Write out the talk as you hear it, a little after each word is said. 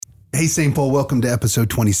Hey, St. Paul, welcome to episode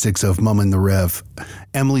 26 of Mama and the Rev.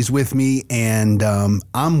 Emily's with me, and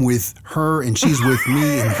I'm with her, and she's with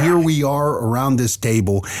me, and here we are around this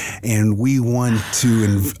table, and we want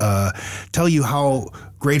to tell you how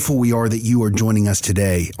grateful we are that you are joining us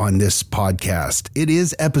today on this podcast. It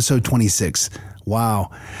is episode 26. Wow.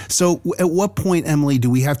 So at what point, Emily, do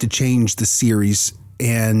we have to change the series?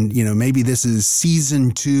 And, you know, maybe this is season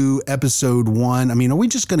 2, episode 1. I mean, are we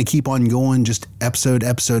just going to keep on going, just episode?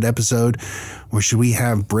 Or should we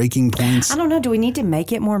have breaking points? I don't know. Do we need to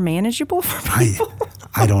make it more manageable for people?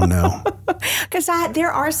 I don't know. Because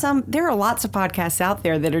there are lots of podcasts out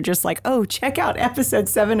there that are just like, oh, check out episode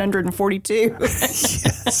 742.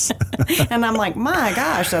 Yes. And I'm like, my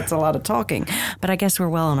gosh, that's a lot of talking. But I guess we're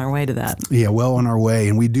well on our way to that. Yeah, well on our way.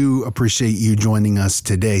 And we do appreciate you joining us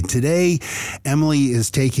today. Today, Emily is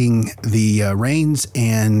taking the reins,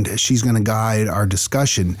 and she's going to guide our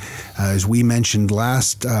discussion. As we mentioned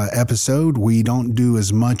last episode, we don't do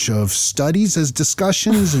as much of studies as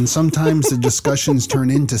discussions, and sometimes the discussions turn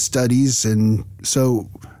into studies. And so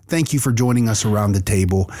thank you for joining us around the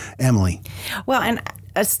table, Emily. Well, and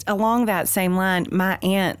along that same line, my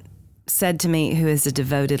aunt said to me, who is a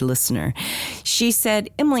devoted listener, she said,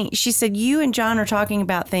 Emily, she said, you and John are talking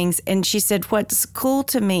about things. And she said, what's cool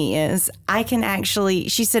to me is I can actually,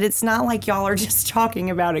 she said, it's not like y'all are just talking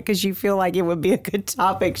about it because you feel like it would be a good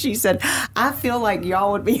topic. She said, I feel like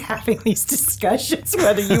y'all would be having these discussions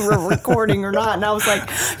whether you were recording or not. And I was like,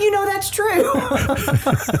 that's true.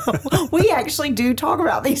 We actually do talk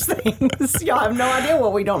about these things. Y'all have no idea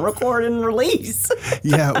what we don't record and release.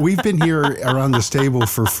 Yeah, we've been here around this table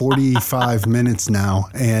for 45 minutes now,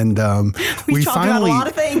 and we talked finally about a lot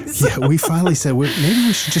of things. Yeah, we finally said maybe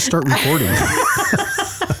we should just start recording.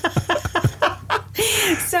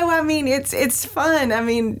 So I mean, it's fun. I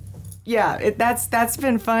mean, yeah, that's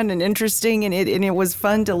been fun and interesting, and it was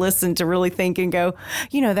fun to listen to, really think and go,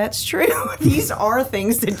 that's true. These are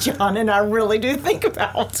things that John and I really do think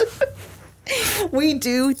about. We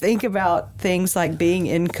do think about things like being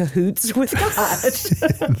in cahoots with God.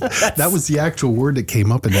 That was the actual word that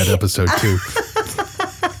came up in that episode too.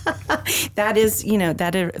 That is,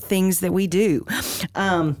 that are things that we do.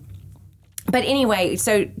 But anyway,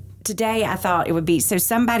 so today I thought it would be, so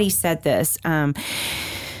somebody said this.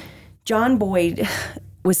 John Boyd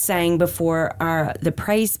was saying before the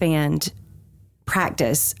praise band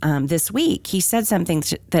practice this week, he said something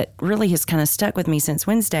that really has kind of stuck with me since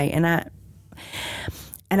Wednesday. And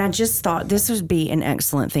I just thought this would be an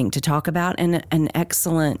excellent thing to talk about, and an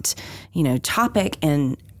excellent, topic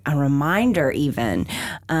and a reminder even.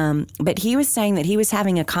 But he was saying that he was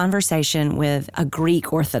having a conversation with a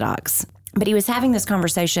Greek Orthodox. But he was having this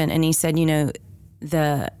conversation, and he said,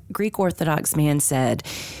 the Greek Orthodox man said,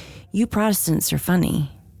 you Protestants are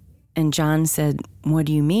funny. And John said, what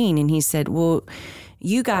do you mean? And he said, well,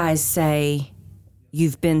 you guys say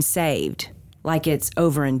you've been saved. Like it's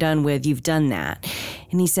over and done with, you've done that.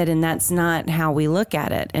 And he said, and that's not how we look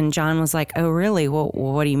at it. And John was like, oh, really? Well,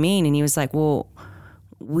 what do you mean? And he was like, well,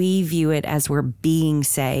 we view it as we're being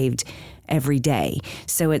saved every day.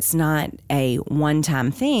 So it's not a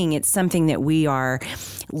one-time thing. It's something that we are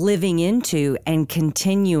living into and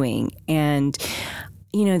continuing. And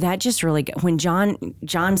that just really, when John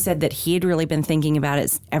said that he had really been thinking about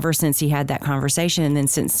it ever since he had that conversation. And then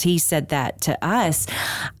since he said that to us,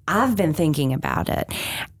 I've been thinking about it.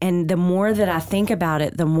 And the more that I think about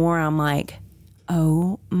it, the more I'm like,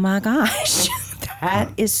 oh my gosh,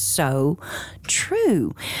 that is so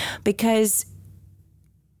true. Because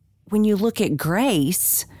when you look at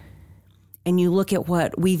grace and you look at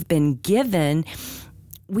what we've been given,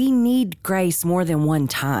 we need grace more than one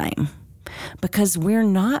time. Because we're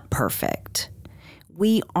not perfect.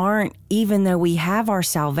 We aren't, even though we have our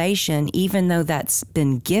salvation, even though that's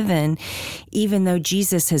been given, even though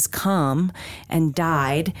Jesus has come and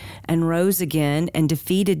died and rose again and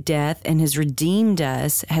defeated death and has redeemed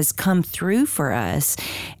us, has come through for us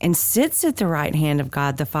and sits at the right hand of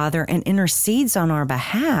God the Father and intercedes on our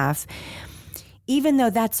behalf, even though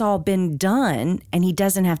that's all been done and he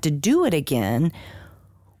doesn't have to do it again,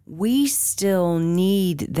 we still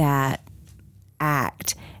need that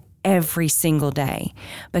act every single day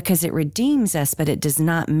because it redeems us, but it does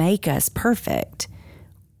not make us perfect.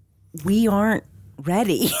 We aren't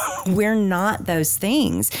ready. We're not those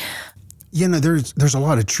things. There's a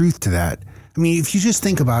lot of truth to that. I mean, if you just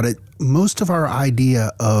think about it, most of our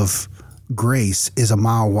idea of grace is a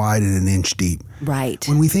mile wide and an inch deep. Right.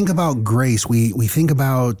 When we think about grace, we think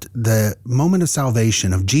about the moment of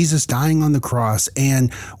salvation of Jesus dying on the cross,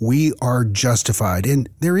 and we are justified. And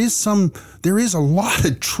there is a lot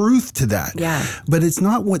of truth to that. Yeah. But it's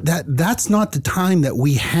not that's not the time that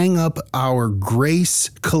we hang up our grace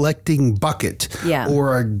collecting bucket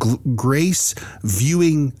or a grace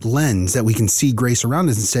viewing lens that we can see grace around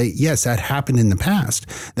us and say, yes, that happened in the past.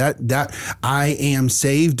 That I am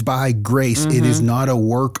saved by grace. It is not a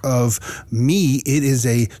work of me. It is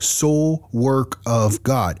a sole work of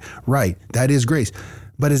God. Right. That is grace.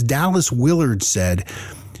 But as Dallas Willard said,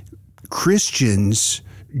 Christians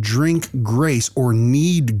drink grace or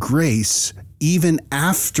need grace even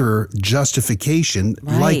after justification,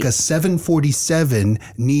 like a 747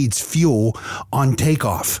 needs fuel on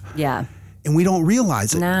takeoff. Yeah. And we don't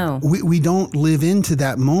realize it. No. We don't live into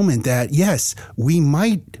that moment that, yes, we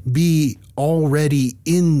might be already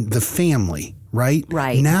in the family, right?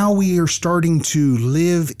 Right. Now we are starting to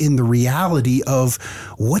live in the reality of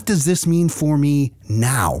what does this mean for me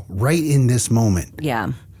now, right in this moment?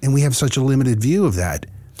 Yeah. And we have such a limited view of that.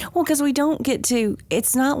 Well, because we don't get to,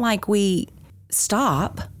 it's not like we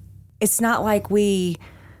stop. It's not like we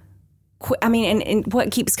quit. I mean, and what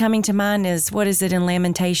keeps coming to mind is, what is it in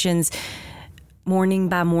Lamentations? Morning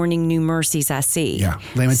by morning, new mercies I see. Yeah.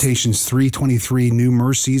 Lamentations 3:23, new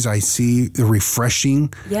mercies I see, the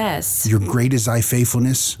refreshing. Yes. Your great is thy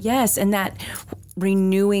faithfulness. Yes. And that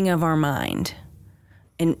renewing of our mind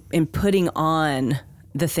and putting on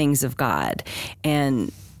the things of God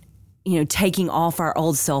and, you know, taking off our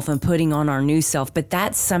old self and putting on our new self. But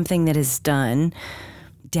that's something that is done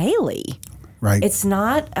daily. Right. It's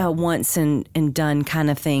not a once and done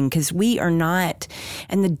kind of thing, because we are not.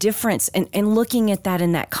 And the difference, and looking at that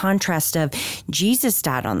in that contrast of Jesus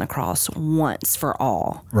died on the cross once for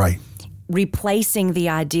all. Right. Replacing the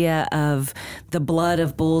idea of the blood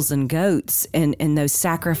of bulls and goats and those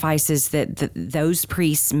sacrifices that those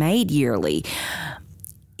priests made yearly.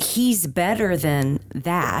 He's better than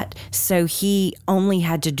that, so he only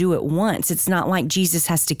had to do it once. It's not like Jesus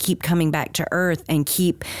has to keep coming back to earth and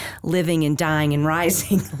keep living and dying and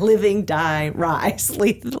rising. Living, die, rise.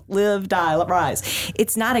 Live, die, rise.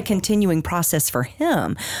 It's not a continuing process for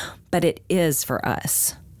him, but it is for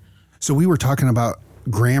us. So we were talking about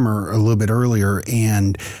grammar a little bit earlier,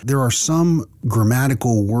 and there are some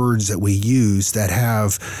grammatical words that we use that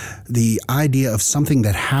have the idea of something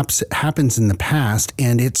that happens in the past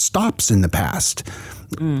and it stops in the past.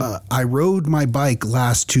 I rode my bike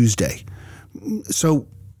last Tuesday. So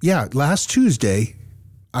yeah, last Tuesday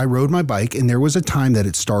I rode my bike, and there was a time that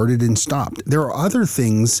it started and stopped. There are other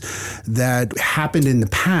things that happened in the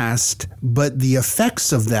past, but the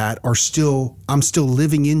effects of that I'm still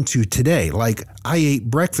living into today. Like, I ate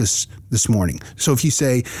breakfast this morning. So if you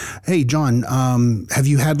say, hey, John, have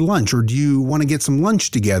you had lunch, or do you want to get some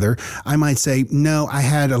lunch together? I might say, no, I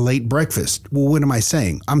had a late breakfast. Well, what am I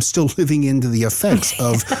saying? I'm still living into the effects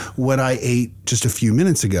of what I ate just a few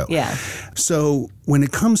minutes ago. Yeah. So when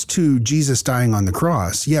it comes to Jesus dying on the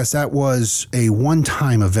cross, yes, that was a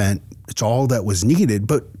one-time event. It's all that was needed.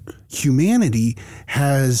 But humanity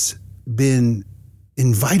has been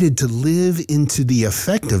invited to live into the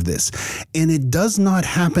effect of this. And it does not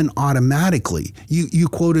happen automatically. You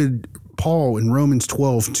quoted Paul in Romans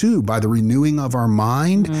 12:2, by the renewing of our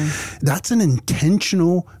mind. That's an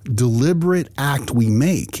intentional, deliberate act we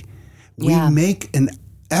make. We make an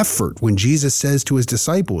effort. When Jesus says to his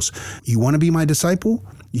disciples, you want to be my disciple?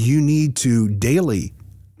 You need to daily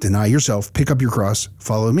deny yourself, pick up your cross,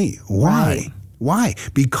 follow me. Why? Right. Why?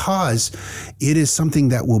 Because it is something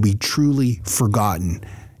that will be truly forgotten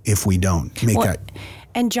if we don't make that.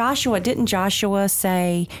 And didn't Joshua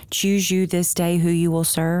say, choose you this day who you will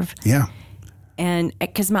serve? Yeah. And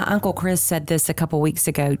because my Uncle Chris said this a couple weeks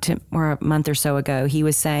ago, or a month or so ago, he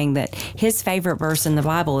was saying that his favorite verse in the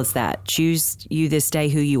Bible is that, choose you this day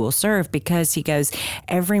who you will serve, because he goes,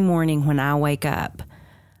 every morning when I wake up,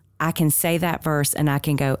 I can say that verse and I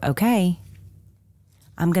can go, okay,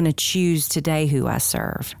 I'm going to choose today who I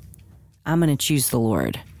serve. I'm going to choose the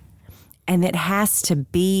Lord. And it has to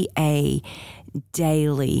be a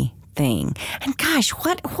daily thing. And gosh,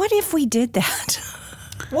 what if we did that?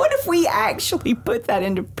 What if we actually put that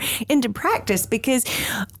into practice? Because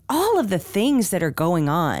all of the things that are going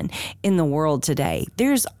on in the world today,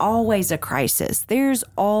 there's always a crisis. There's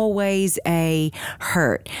always a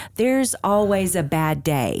hurt. There's always a bad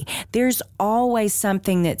day. There's always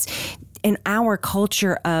something that's in our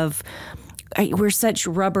culture of, we're such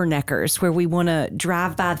rubberneckers where we want to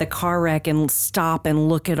drive by the car wreck and stop and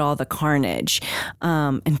look at all the carnage.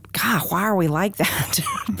 And God, why are we like that?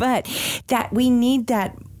 But that we need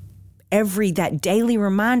that that daily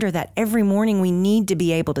reminder that every morning we need to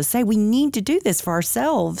be able to say, we need to do this for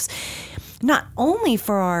ourselves, not only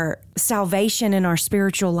for our salvation and our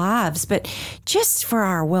spiritual lives, but just for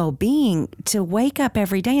our well-being, to wake up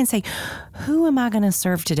every day and say, who am I going to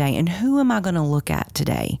serve today? And who am I going to look at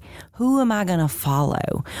today? Who am I going to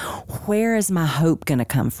follow? Where is my hope going to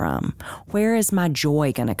come from? Where is my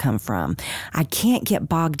joy going to come from? I can't get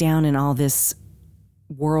bogged down in all this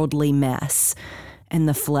worldly mess and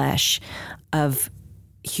the flesh of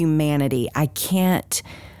humanity.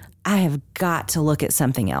 I have got to look at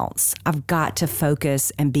something else. I've got to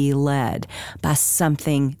focus and be led by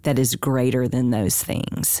something that is greater than those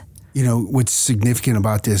things. You know, what's significant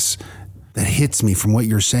about this that hits me from what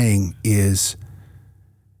you're saying is,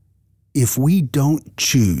 if we don't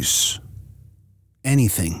choose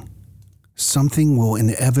anything, something will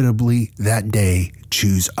inevitably that day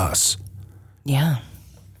choose us. Yeah.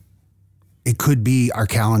 It could be our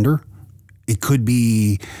calendar. It could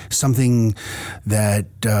be something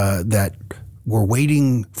that that we're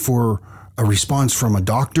waiting for a response from a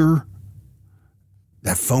doctor,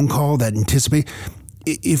 that phone call, that anticipate.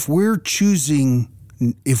 If we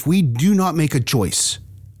do not make a choice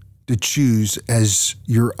to choose, as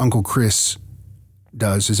your Uncle Chris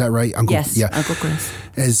does, is that right? Yes, yeah. Uncle Chris.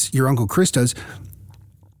 As your Uncle Chris does,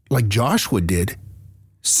 like Joshua did,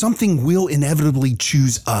 something will inevitably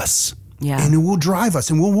choose us. Yeah. And it will drive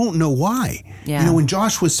us, and we won't know why. Yeah. You know, when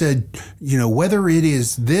Joshua said, you know, whether it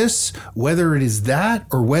is this, whether it is that,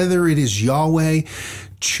 or whether it is Yahweh,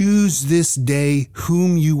 choose this day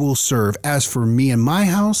whom you will serve. As for me and my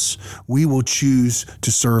house, we will choose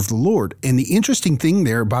to serve the Lord. And the interesting thing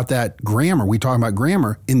there about that grammar, we talk about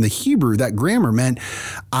grammar, in the Hebrew, that grammar meant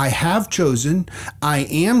I have chosen, I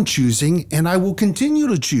am choosing, and I will continue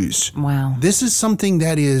to choose. Wow. This is something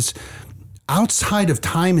that is outside of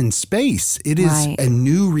time and space. It is right. A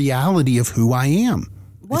new reality of who I am.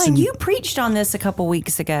 Well, and you preached on this a couple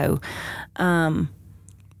weeks ago, and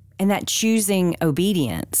that choosing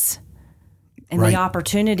obedience and right. the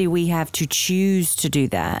opportunity we have to choose to do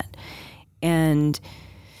that. And,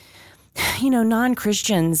 you know,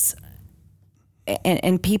 non-Christians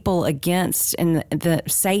and people against, and the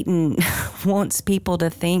Satan wants people to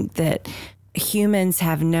think that humans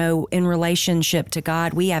have in relationship to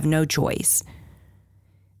God, we have no choice.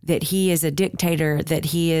 That he is a dictator, that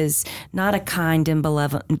he is not a kind and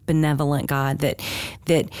benevolent God, that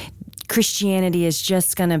Christianity is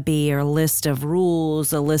just going to be a list of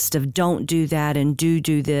rules, a list of don't do that and do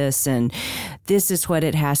this, and this is what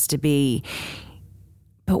it has to be.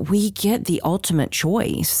 But we get the ultimate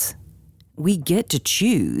choice. We get to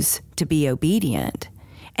choose to be obedient.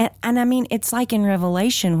 And I mean, it's like in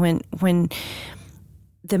Revelation when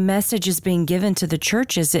the message is being given to the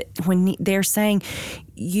churches, when they're saying,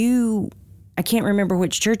 I can't remember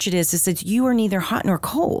which church it is, it says, you are neither hot nor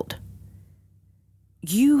cold.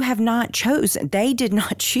 You have not chosen. They did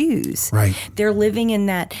not choose. Right. They're living in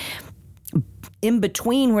that in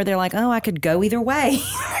between where they're like, oh, I could go either way.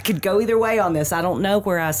 I could go either way on this. I don't know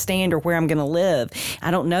where I stand or where I'm going to live. I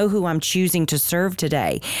don't know who I'm choosing to serve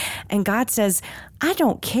today. And God says, I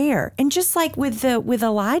don't care. And just like with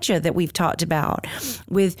Elijah that we've talked about,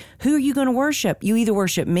 with who are you going to worship? You either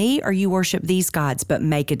worship me or you worship these gods, but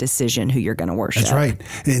make a decision who you're going to worship. That's right.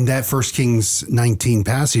 In that 1 Kings 19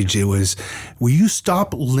 passage, it was, will you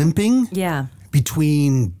stop limping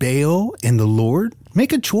between Baal and the Lord?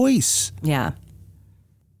 Make a choice. Yeah.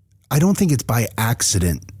 I don't think it's by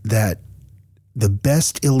accident that the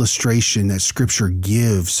best illustration that Scripture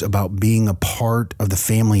gives about being a part of the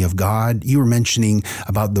family of God, you were mentioning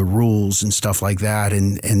about the rules and stuff like that,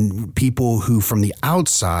 and people who from the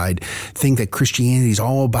outside think that Christianity is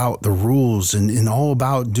all about the rules and all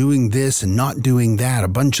about doing this and not doing that, a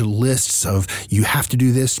bunch of lists of you have to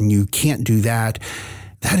do this and you can't do that.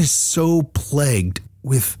 That is so plagued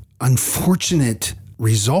with unfortunate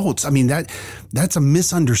results. I mean, that's a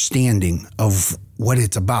misunderstanding of what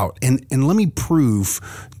it's about. And let me prove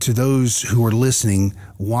to those who are listening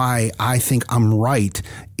why I think I'm right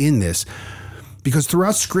in this. Because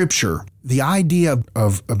throughout Scripture, the idea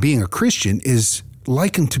of being a Christian is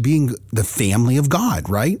likened to being the family of God,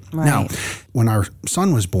 right? Now, when our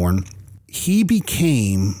son was born, he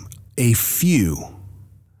became a few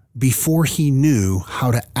before he knew how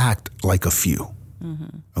to act like a few.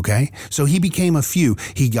 Mm-hmm. Okay, so he became a few.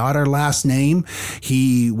 He got our last name.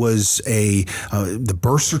 He was the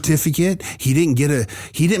birth certificate. He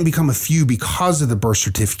didn't become a few because of the birth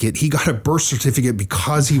certificate. He got a birth certificate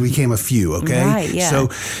because he became a few. Okay, right, yeah. So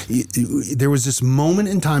there was this moment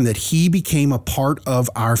in time that he became a part of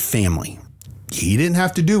our family. He didn't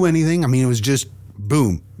have to do anything. I mean, it was just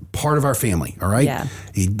boom. part of our family, all right? Yeah.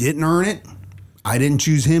 He didn't earn it. I didn't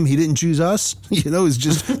choose him. He didn't choose us. It's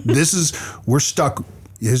just, we're stuck.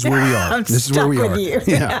 This is where we are. This is where we are. You.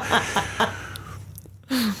 Yeah.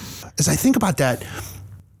 As I think about that,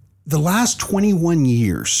 the last 21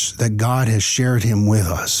 years that God has shared him with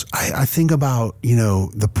us, I think about,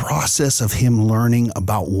 the process of him learning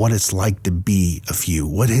about what it's like to be a few,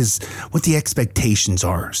 what the expectations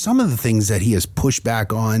are. Some of the things that he has pushed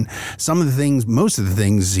back on, most of the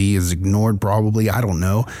things he has ignored probably, I don't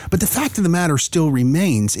know. But the fact of the matter still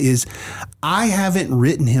remains is I haven't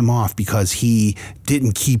written him off because he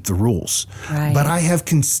didn't keep the rules. Right. But I have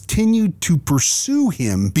continued to pursue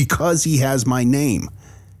him because he has my name.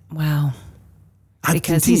 Wow.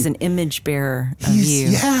 Because he's an image bearer of you.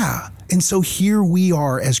 Yeah. And so here we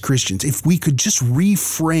are as Christians. If we could just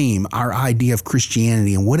reframe our idea of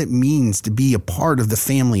Christianity and what it means to be a part of the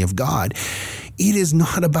family of God, it is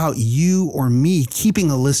not about you or me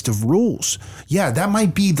keeping a list of rules. Yeah, that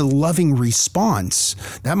might be the loving response.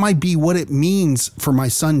 That might be what it means for my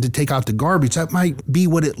son to take out the garbage. That might be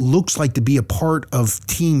what it looks like to be a part of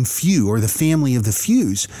Team Few or the family of the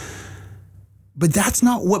Fews. But that's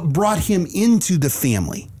not what brought him into the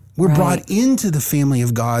family. We're brought into the family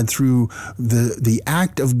of God through the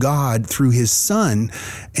act of God through his son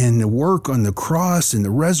and the work on the cross and the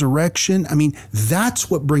resurrection. I mean, that's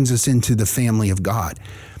what brings us into the family of God.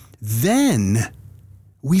 Then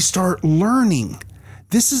we start learning.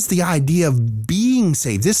 This is the idea of being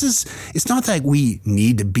saved. It's not that we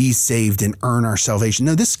need to be saved and earn our salvation.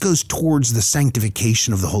 No, this goes towards the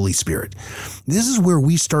sanctification of the Holy Spirit. This is where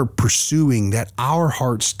we start pursuing that our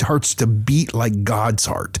heart starts to beat like God's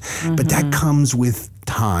heart. Mm-hmm. But that comes with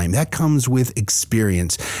time. That comes with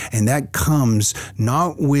experience. And that comes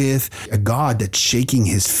not with a God that's shaking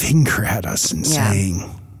his finger at us and saying,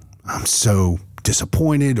 I'm so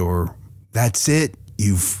disappointed, or that's it.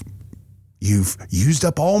 You've used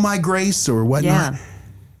up all my grace or whatnot. Yeah.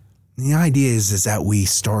 The idea is that we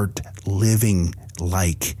start living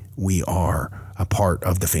like we are a part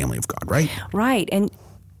of the family of God, right? Right. And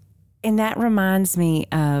that reminds me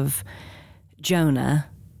of Jonah.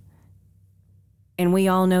 And we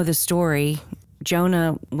all know the story.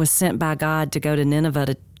 Jonah was sent by God to go to Nineveh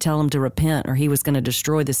to tell him to repent or he was going to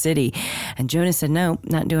destroy the city. And Jonah said, no,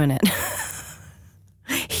 not doing it.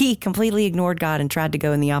 He completely ignored God and tried to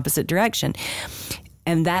go in the opposite direction.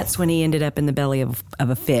 And that's when he ended up in the belly of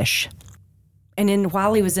a fish. And then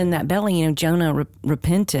while he was in that belly, Jonah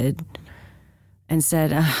repented and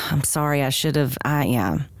said, I'm sorry, I should have,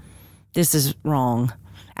 this is wrong.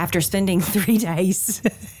 After spending 3 days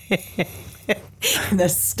in the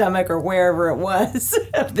stomach or wherever it was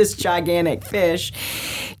of this gigantic fish,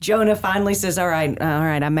 Jonah finally says, all right,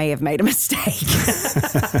 I may have made a mistake.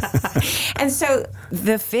 And so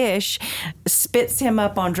the fish spits him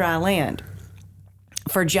up on dry land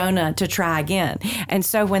for Jonah to try again. And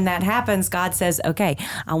so when that happens, God says, okay,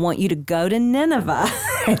 I want you to go to Nineveh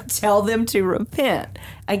and tell them to repent.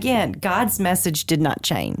 Again, God's message did not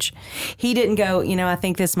change. He didn't go, I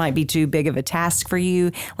think this might be too big of a task for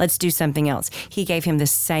you. Let's do something else. He gave him the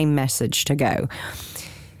same message to go.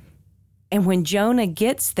 And when Jonah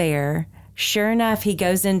gets there, sure enough, he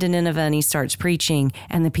goes into Nineveh and he starts preaching,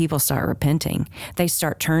 and the people start repenting. They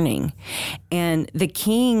start turning. And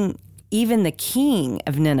even the king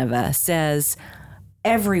of Nineveh says,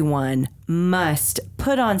 everyone must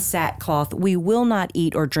put on sackcloth. We will not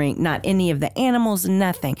eat or drink, not any of the animals,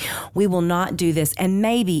 nothing. We will not do this. And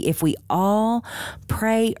maybe if we all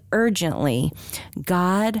pray urgently,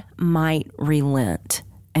 God might relent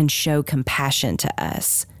and show compassion to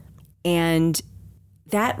us. And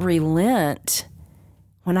that relent,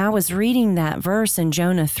 when I was reading that verse in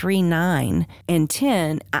Jonah 3:9 and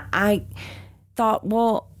 10, I thought,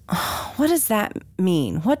 well, what does that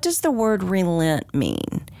mean? What does the word relent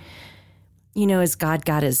mean? Has God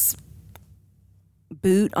got his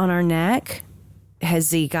boot on our neck?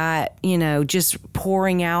 Has he got, just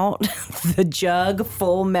pouring out the jug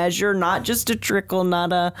full measure, not just a trickle,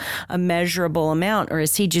 not a measurable amount? Or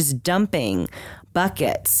is he just dumping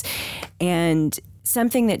buckets? And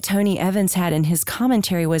something that Tony Evans had in his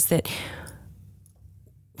commentary was that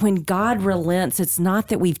when God relents, it's not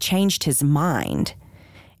that we've changed his mind.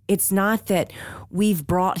 It's not that we've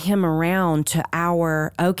brought him around to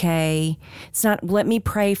it's not, let me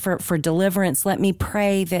pray for deliverance. Let me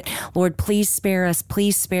pray that, Lord, please spare us.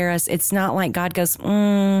 Please spare us. It's not like God goes,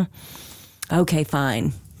 okay,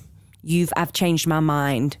 fine. I've changed my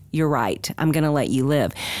mind. You're right. I'm going to let you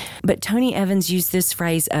live. But Tony Evans used this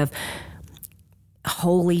phrase of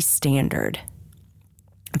holy standard,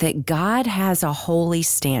 that God has a holy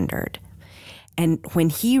standard. And when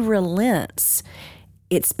he relents,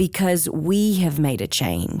 It's because we have made a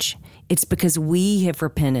change. It's because we have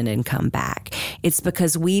repented and come back. It's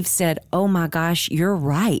because we've said, oh my gosh, you're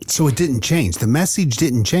right. So it didn't change. The message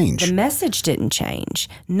didn't change. The message didn't change.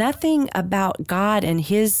 Nothing about God and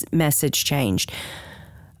his message changed,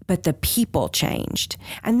 but the people changed.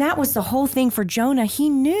 And that was the whole thing for Jonah. He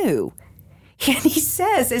knew. And he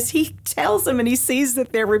says, as he tells them and he sees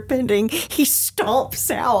that they're repenting, he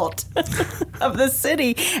stomps out of the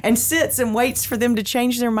city and sits and waits for them to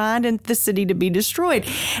change their mind and the city to be destroyed.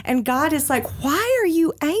 And God is like, why are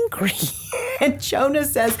you angry? And Jonah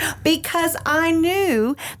says, because I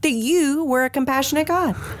knew that you were a compassionate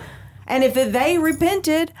God. And if they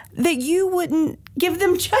repented, that you wouldn't give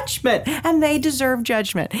them judgment, and they deserve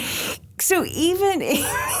judgment. So even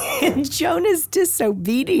in Jonah's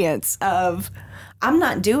disobedience of, I'm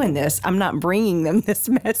not doing this, I'm not bringing them this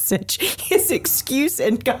message, his excuse,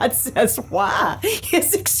 and God says, why?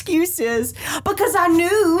 His excuse is, because I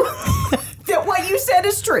knew that what you said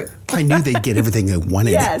is true. I knew they'd get everything they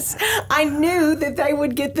wanted. Yes, I knew that they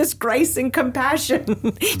would get this grace and compassion,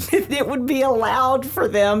 that it would be allowed for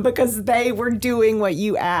them because they were doing what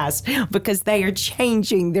you asked, because they are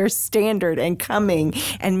changing their standard and coming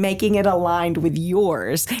and making it aligned with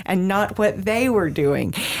yours and not what they were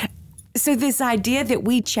doing. So this idea that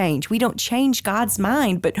we change, we don't change God's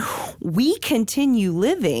mind, but we continue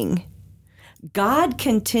living. God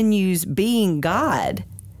continues being God.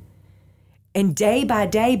 And day by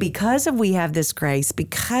day, because we have this grace,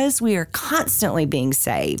 because we are constantly being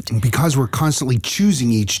saved. And because we're constantly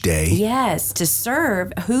choosing each day. Yes, to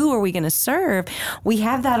serve. Who are we going to serve? We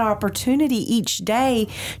have that opportunity each day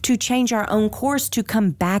to change our own course, to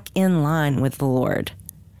come back in line with the Lord,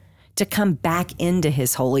 to come back into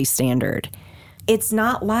his holy standard. It's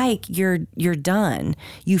not like you're done.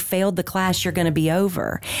 You failed the class, you're going to be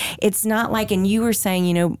over. It's not like, and you were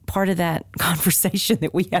saying, part of that conversation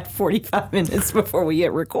that we had 45 minutes before we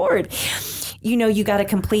hit record, you got to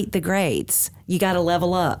complete the grades. You got to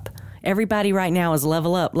level up. Everybody right now is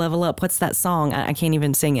level up, level up. What's that song? I can't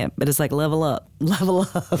even sing it, but it's like level up, level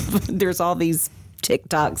up. There's all these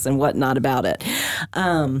TikToks and whatnot about it.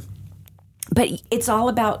 But it's all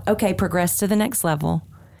about, okay, progress to the next level.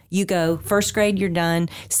 You go first grade, you're done.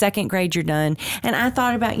 Second grade, you're done. And I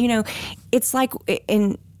thought about, it's like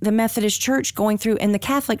in the Methodist Church going through, and the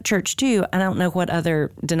Catholic Church too. I don't know what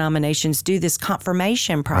other denominations do this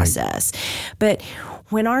confirmation process. Right. But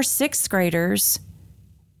when our sixth graders,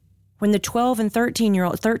 when the 12 and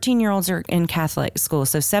 13-year-olds are in Catholic school,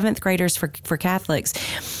 so seventh graders for Catholics,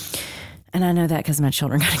 and I know that because my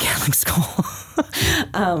children go to Catholic school.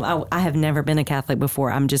 I have never been a Catholic before.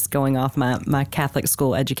 I'm just going off my Catholic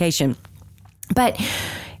school education. But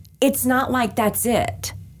it's not like that's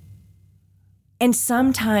it. And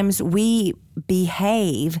sometimes we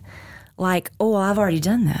behave like, oh, well, I've already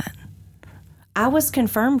done that. I was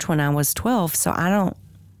confirmed when I was 12, so I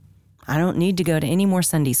don't need to go to any more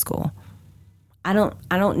Sunday school. I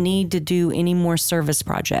don't need to do any more service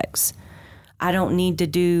projects. I don't need to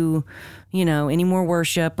do, any more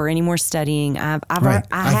worship or any more studying. I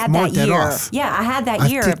had that year. Off. Yeah, I had that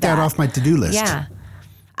year. I've ticked that off my to-do list. Yeah,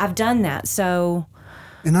 I've done that. So,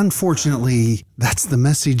 and unfortunately, that's the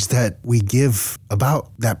message that we give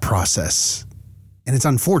about that process. And it's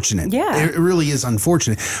unfortunate. Yeah. It really is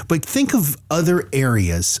unfortunate. But think of other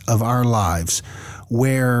areas of our lives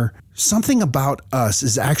where something about us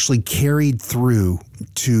is actually carried through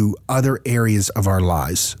to other areas of our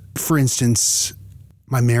lives. For instance,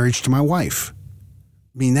 my marriage to my wife.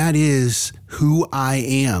 I mean, that is who I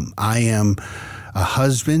am. I am a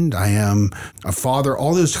husband. I am a father,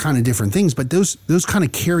 all those kind of different things. But those kind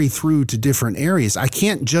of carry through to different areas. I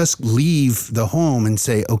can't just leave the home and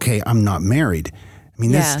say, okay, I'm not married. I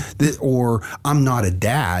mean, this, or I'm not a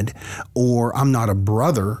dad, or I'm not a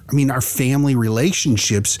brother. I mean, our family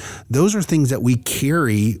relationships, those are things that we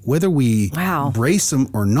carry, whether we embrace them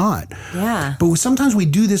or not. Yeah. But sometimes we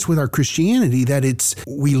do this with our Christianity, that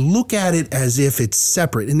we look at it as if it's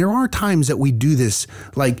separate. And there are times that we do this,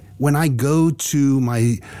 like when I go to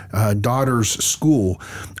my daughter's school,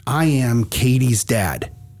 I am Katie's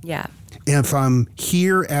dad. Yeah. If I'm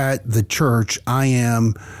here at the church, I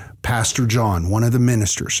am Pastor John, one of the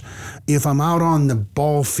ministers. If I'm out on the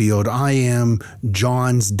ball field, I am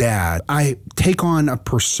John's dad. I take on a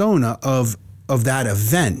persona of that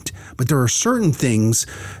event, but there are certain things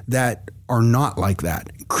that are not like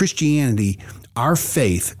that. Christianity, our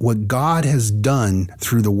faith, what God has done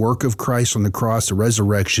through the work of Christ on the cross, the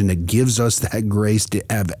resurrection, that gives us that grace to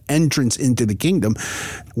have entrance into the kingdom.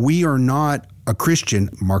 We are not a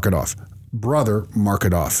Christian, mark it off. Brother, mark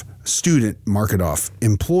it off. Student, mark it off.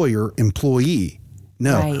 Employer, employee.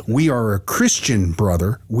 No, Right. we are a Christian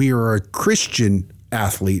brother. We are a Christian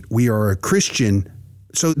athlete. We are a Christian.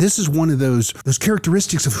 So this is one of those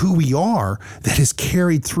characteristics of who we are that is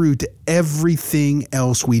carried through to everything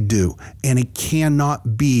else we do. And it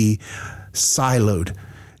cannot be siloed,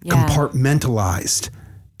 compartmentalized.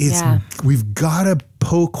 We've got to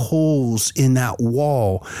poke holes in that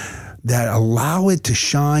wall that allow it to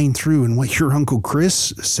shine through. And what your Uncle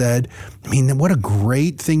Chris said, I mean, what a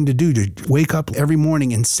great thing to do, to wake up every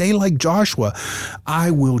morning and say like Joshua, I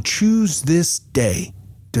will choose this day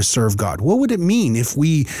to serve God. What would it mean if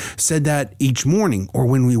we said that each morning, or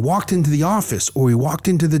when we walked into the office, or we walked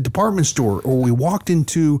into the department store, or we walked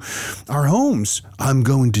into our homes? I'm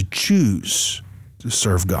going to choose to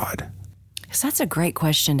serve God. So that's a great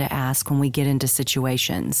question to ask when we get into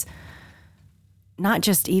situations. Not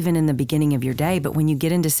just even in the beginning of your day, but when you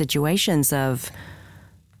get into situations of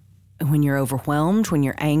when you're overwhelmed, when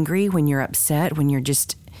you're angry, when you're upset, when you're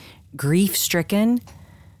just grief-stricken,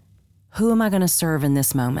 who am I going to serve in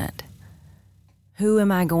this moment?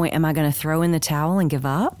 Am I going to throw in the towel and give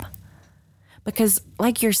up? Because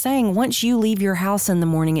like you're saying, once you leave your house in the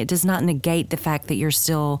morning, it does not negate the fact that you're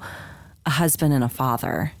still a husband and a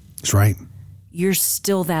father. That's right. You're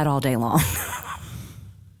still that all day long.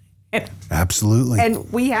 Absolutely. And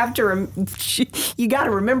we have to, you got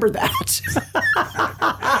to remember that.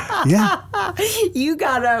 Yeah. You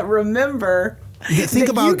got to remember Think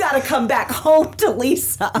about, you got to come back home to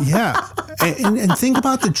Lisa. Yeah. And think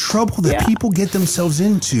about the trouble that people get themselves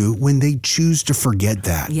into when they choose to forget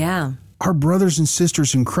that. Yeah. Our brothers and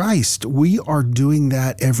sisters in Christ, we are doing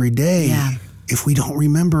that every day. Yeah. If we don't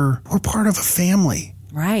remember, we're part of a family.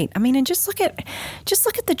 Right. I mean, and just look at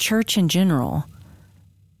the church in general.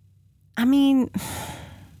 I mean,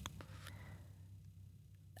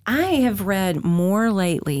 I have read more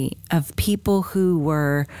lately of people who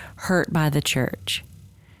were hurt by the church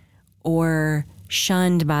or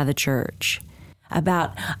shunned by the church,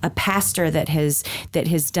 about a pastor that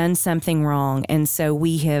has done something wrong, and so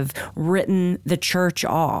we have written the church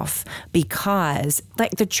off because,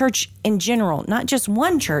 like the church in general, not just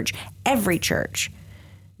one church, every church,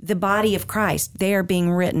 the body of Christ, they are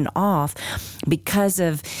being written off because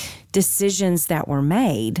of decisions that were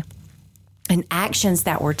made and actions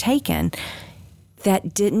that were taken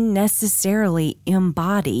that didn't necessarily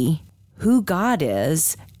embody who God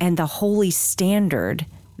is and the holy standard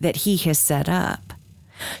that He has set up.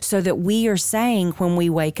 So that we are saying when we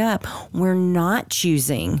wake up, we're not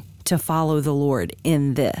choosing to follow the Lord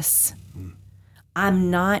in this. I'm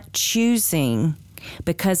not choosing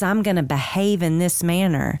because I'm going to behave in this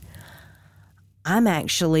manner. I'm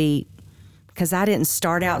actually, because I didn't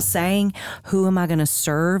start out saying, who am I going to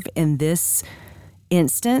serve in this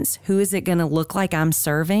instance? Who is it going to look like I'm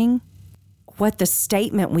serving? What the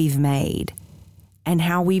statement we've made and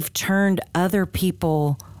how we've turned other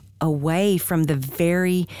people away from the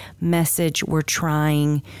very message we're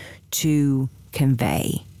trying to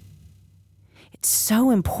convey. It's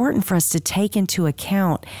so important for us to take into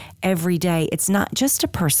account every day. It's not just a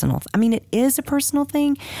personal, I mean, it is a personal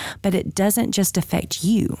thing, but it doesn't just affect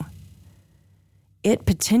you. It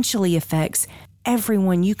potentially affects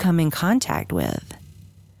everyone you come in contact with.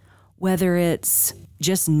 Whether it's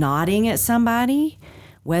just nodding at somebody,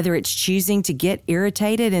 whether it's choosing to get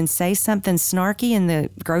irritated and say something snarky in the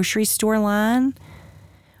grocery store line,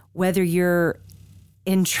 whether you're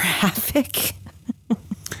in traffic.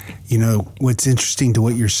 You know, what's interesting to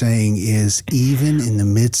what you're saying is even in the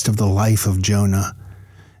midst of the life of Jonah,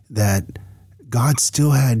 that God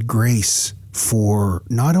still had grace for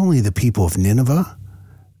not only the people of Nineveh,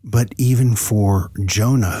 but even for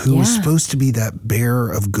Jonah, who was supposed to be that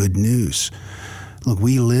bearer of good news. Look,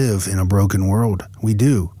 we live in a broken world. We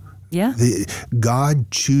do. Yeah.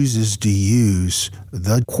 God chooses to use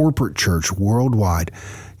the corporate church worldwide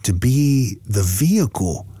to be the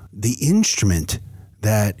vehicle, the instrument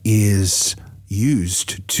that is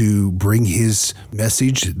used to bring His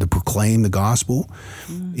message, to proclaim the gospel.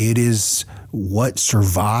 It is what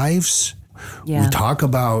survives. Yeah. We talk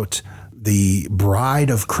about the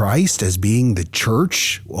bride of Christ as being the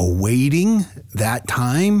church, awaiting that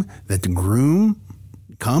time that the groom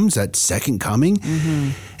comes, that second coming.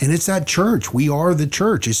 And it's that church. We are the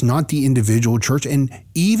church. It's not the individual church. And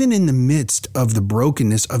even in the midst of the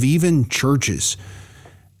brokenness of even churches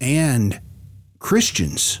and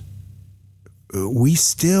Christians, we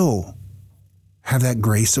still have that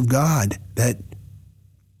grace of God that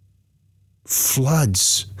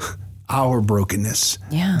floods our brokenness,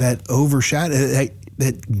 that overshadows,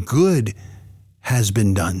 that good has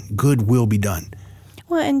been done, good will be done.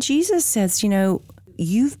 Well, and Jesus says, you know,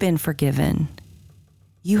 you've been forgiven.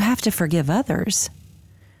 You have to forgive others.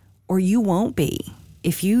 or you won't be.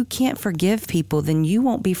 If you can't forgive people, then you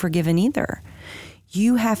won't be forgiven either.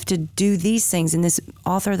 You have to do these things. And this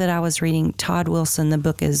author that I was reading, Todd Wilson, the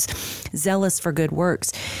book is Zealous for Good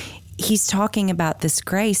Works. He's talking about this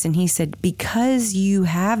grace, and he said, because you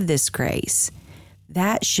have this grace,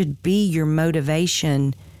 that should be your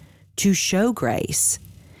motivation to show grace.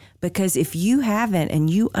 Because if you haven't and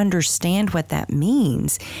you understand what that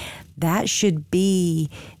means, that should be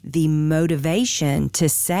the motivation to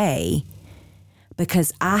say,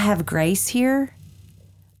 because I have grace here,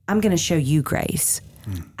 I'm going to show you grace.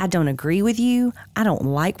 I don't agree with you. I don't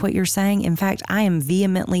like what you're saying. In fact, I am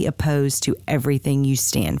vehemently opposed to everything you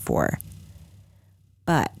stand for.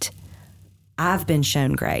 But I've been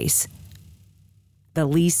shown grace. The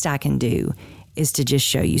least I can do is to just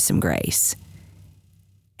show you some grace.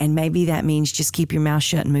 And maybe that means just keep your mouth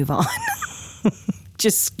shut and move on.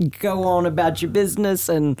 Just go on about your business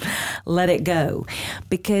and let it go.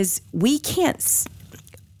 Because we can't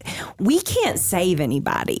save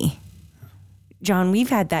anybody. John, we've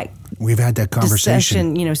had that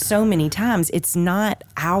conversation, so many times. It's not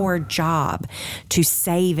our job to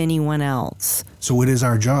save anyone else. So what is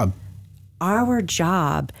our job? Our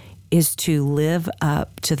job is to live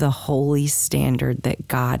up to the holy standard that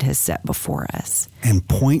God has set before us. And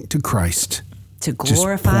point to Christ. To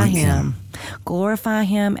glorify Him. Glorify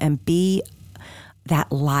Him and be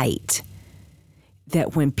that light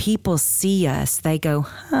that when people see us, they go,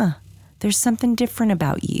 there's something different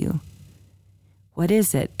about you. What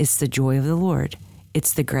is it? It's the joy of the Lord.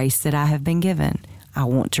 It's the grace that I have been given. I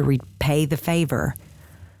want to repay the favor.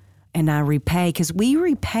 And I repay, because we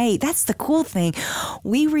repay. That's the cool thing.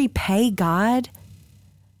 We repay God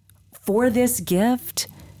for this gift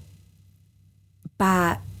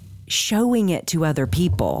by showing it to other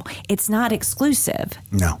people. It's not exclusive.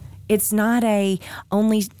 No. It's not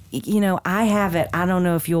only, I have it. I don't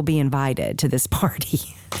know if you'll be invited to this party.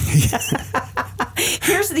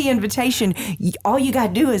 Here's the invitation. All you got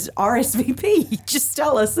to do is RSVP. Just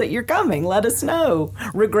tell us that you're coming. Let us know.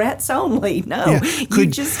 Regrets only. No, you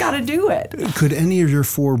just got to do it. Could any of your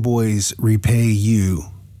 4 boys repay you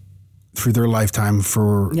for their lifetime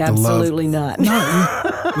for the love? Absolutely not. No,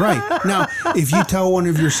 right. Now, if you tell one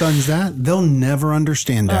of your sons that, they'll never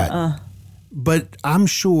understand that. But I'm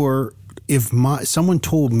sure if someone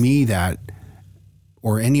told me that,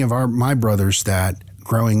 or any of my brothers that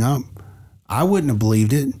growing up, I wouldn't have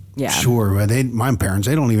believed it. Yeah. Sure, but my parents,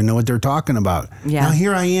 they don't even know what they're talking about. Yeah. Now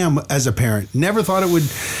here I am as a parent. Never thought it would.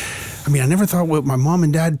 I never thought what my mom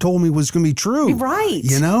and dad told me was going to be true. Right.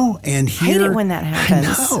 And here, hate it when that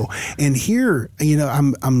happens. I know. And here,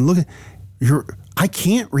 I'm looking. I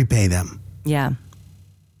can't repay them. Yeah.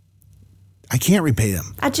 I can't repay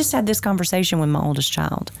them. I just had this conversation with my oldest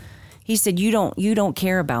child. He said, you don't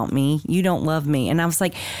care about me. You don't love me. And I was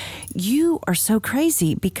like, you are so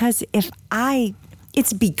crazy, because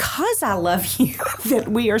it's because I love you that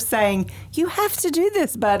we are saying, you have to do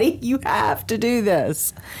this, buddy. You have to do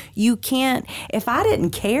this. You can't. If I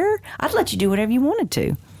didn't care, I'd let you do whatever you wanted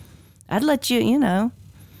to. I'd let you,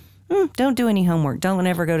 don't do any homework. Don't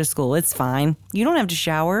ever go to school. It's fine. You don't have to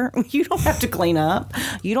shower. You don't have to clean up.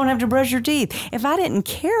 You don't have to brush your teeth. If I didn't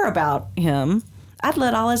care about him, I'd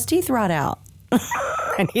let all his teeth rot out.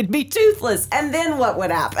 And he'd be toothless. And then what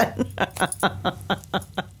would happen?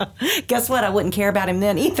 Guess what? I wouldn't care about him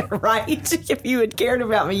then either, right? If you had cared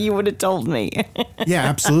about me, you would have told me. Yeah,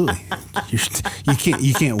 absolutely.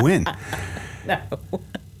 You can't win. No.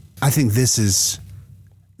 I think this is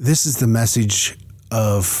the message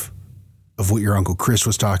of what your Uncle Chris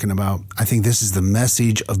was talking about. I think this is the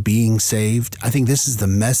message of being saved. I think this is the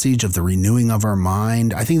message of the renewing of our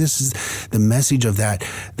mind. I think this is the message of that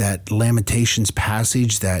Lamentations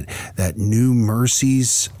passage, that new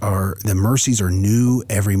mercies are new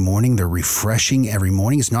every morning. They're refreshing every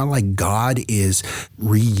morning. It's not like God is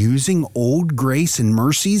reusing old grace and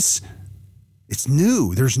mercies. It's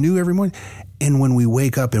new. There's new every morning. And when we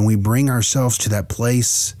wake up and we bring ourselves to that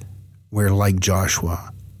place where, like Joshua,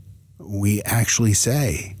 we actually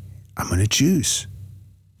say, I'm going to choose.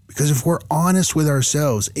 Because if we're honest with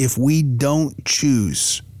ourselves, if we don't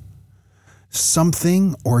choose,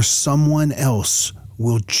 something or someone else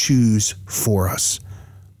will choose for us.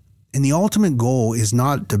 And the ultimate goal is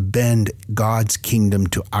not to bend God's kingdom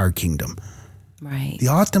to our kingdom. Right. The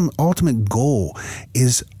ultimate goal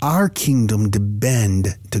is our kingdom to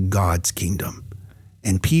bend to God's kingdom.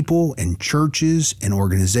 And people and churches and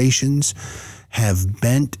organizations have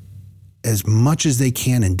bent as much as they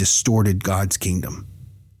can and distorted God's kingdom.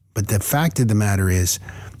 But the fact of the matter is,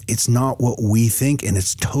 it's not what we think, and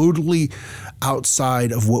it's totally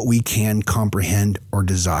outside of what we can comprehend or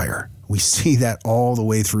desire. We see that all the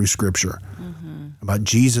way through Scripture about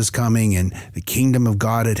Jesus coming and the kingdom of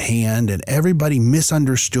God at hand, and everybody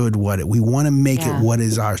misunderstood we want to make it what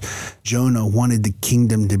is ours. Jonah wanted the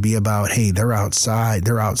kingdom to be about, hey, they're outside,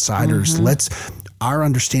 they're outsiders. Our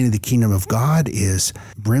understanding of the kingdom of God is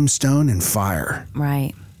brimstone and fire.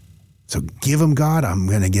 Right. So give them God, I'm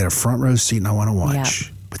going to get a front row seat and I want to watch.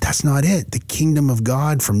 Yep. But that's not it. The kingdom of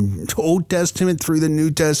God from the Old Testament through the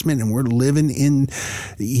New Testament, and we're living in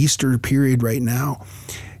the Easter period right now,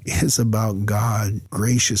 is about God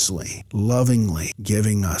graciously, lovingly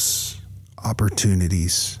giving us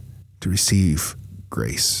opportunities to receive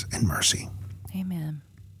grace and mercy. Amen.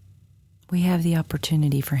 We have the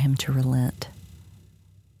opportunity for him to relent.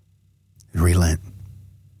 Relent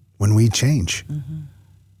when we change.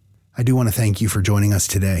 I do want to thank you for joining us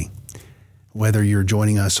today. Whether you're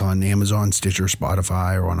joining us on Amazon, Stitcher,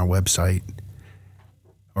 Spotify, or on our website,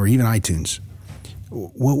 or even iTunes,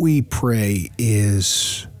 what we pray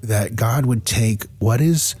is that God would take what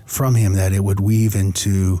is from him, that it would weave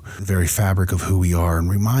into the very fabric of who we are, and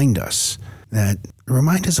remind us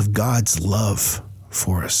of God's love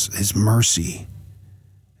for us, his mercy.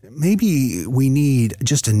 Maybe we need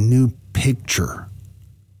just a new picture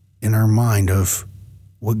in our mind of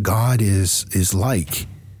what God is like.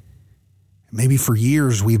 Maybe for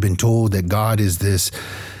years we've been told that God is this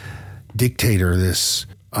dictator, this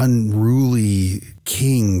unruly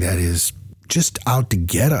king that is just out to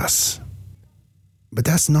get us. But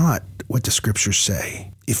that's not what the scriptures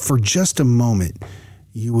say. If for just a moment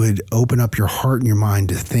you would open up your heart and your mind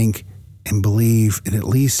to think and believe and at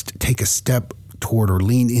least take a step toward or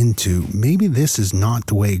lean into, maybe this is not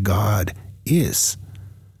the way God is.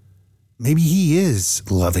 Maybe he is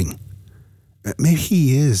loving. Maybe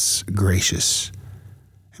he is gracious.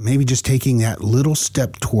 And maybe just taking that little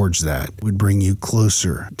step towards that would bring you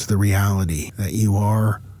closer to the reality that you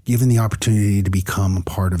are given the opportunity to become a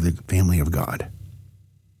part of the family of God.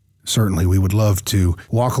 Certainly, we would love to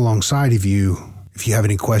walk alongside of you. If you have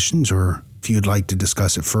any questions or if you'd like to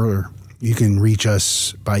discuss it further, you can reach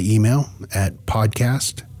us by email at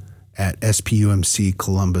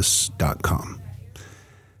podcast@spumccolumbus.com.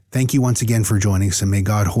 Thank you once again for joining us, and may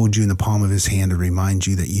God hold you in the palm of his hand and remind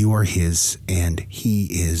you that you are his and he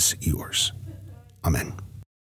is yours. Amen.